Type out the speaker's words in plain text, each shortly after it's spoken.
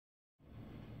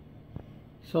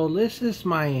So this is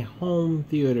my home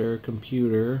theater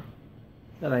computer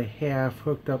that I have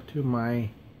hooked up to my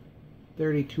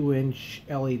 32-inch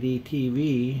LED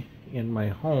TV in my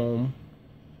home.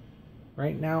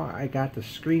 Right now I got the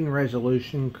screen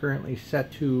resolution currently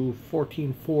set to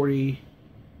 1440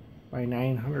 by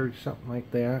 900, something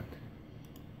like that.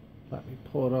 Let me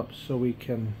pull it up so we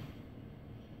can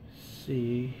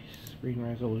see screen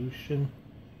resolution.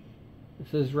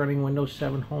 This is running Windows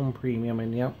 7 Home Premium,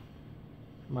 and yep,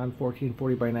 I'm on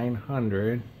 1440 by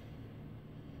 900.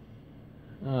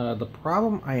 The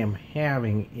problem I am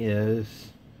having is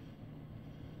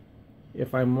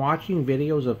if I'm watching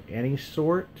videos of any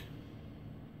sort,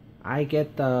 I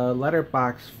get the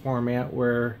letterbox format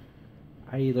where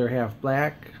I either have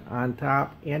black on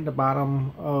top and the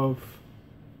bottom of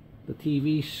the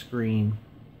TV screen.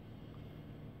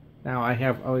 Now I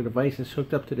have other devices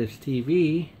hooked up to this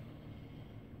TV,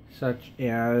 such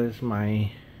as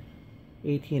my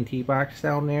AT&T box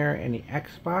down there and the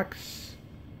Xbox,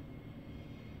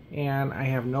 and I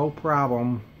have no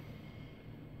problem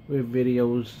with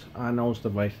videos on those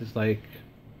devices, like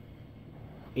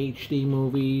HD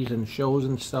movies and shows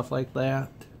and stuff like that.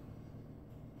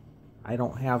 I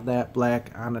don't have that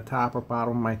black on the top or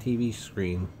bottom of my TV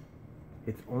screen.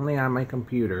 It's only on my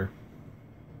computer.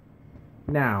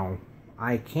 Now,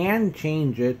 I can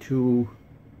change it to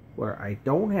where I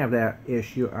don't have that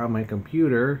issue on my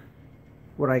computer.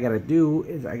 What I gotta do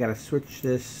is I gotta switch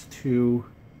this to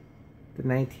the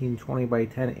 1920 by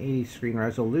 1080 screen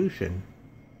resolution.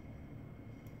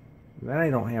 Then I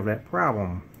don't have that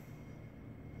problem.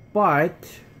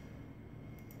 But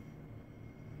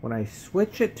when I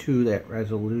switch it to that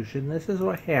resolution, this is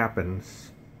what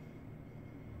happens.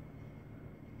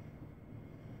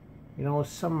 You know,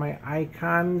 some of my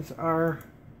icons are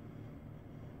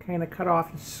kind of cut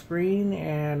off the screen,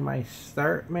 and my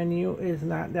start menu is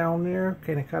not down there,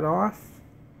 kind of cut off.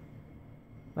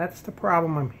 That's the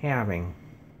problem I'm having.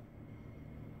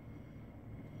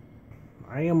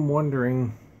 I am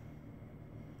wondering,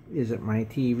 is it my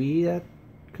TV that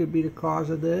could be the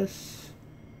cause of this?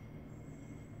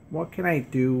 What can I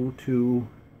do to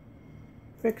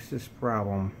fix this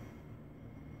problem?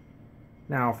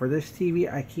 Now for this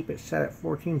TV, I keep it set at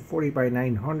 1440 by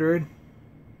 900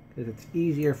 because it's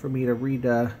easier for me to read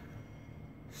the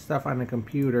stuff on the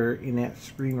computer in that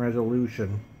screen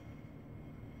resolution.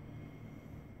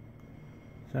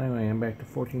 So anyway, I'm back to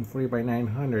 1440 by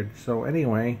 900. So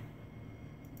anyway,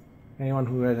 anyone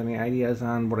who has any ideas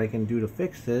on what I can do to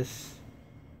fix this,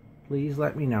 please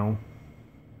let me know.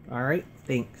 Alright,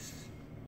 thanks.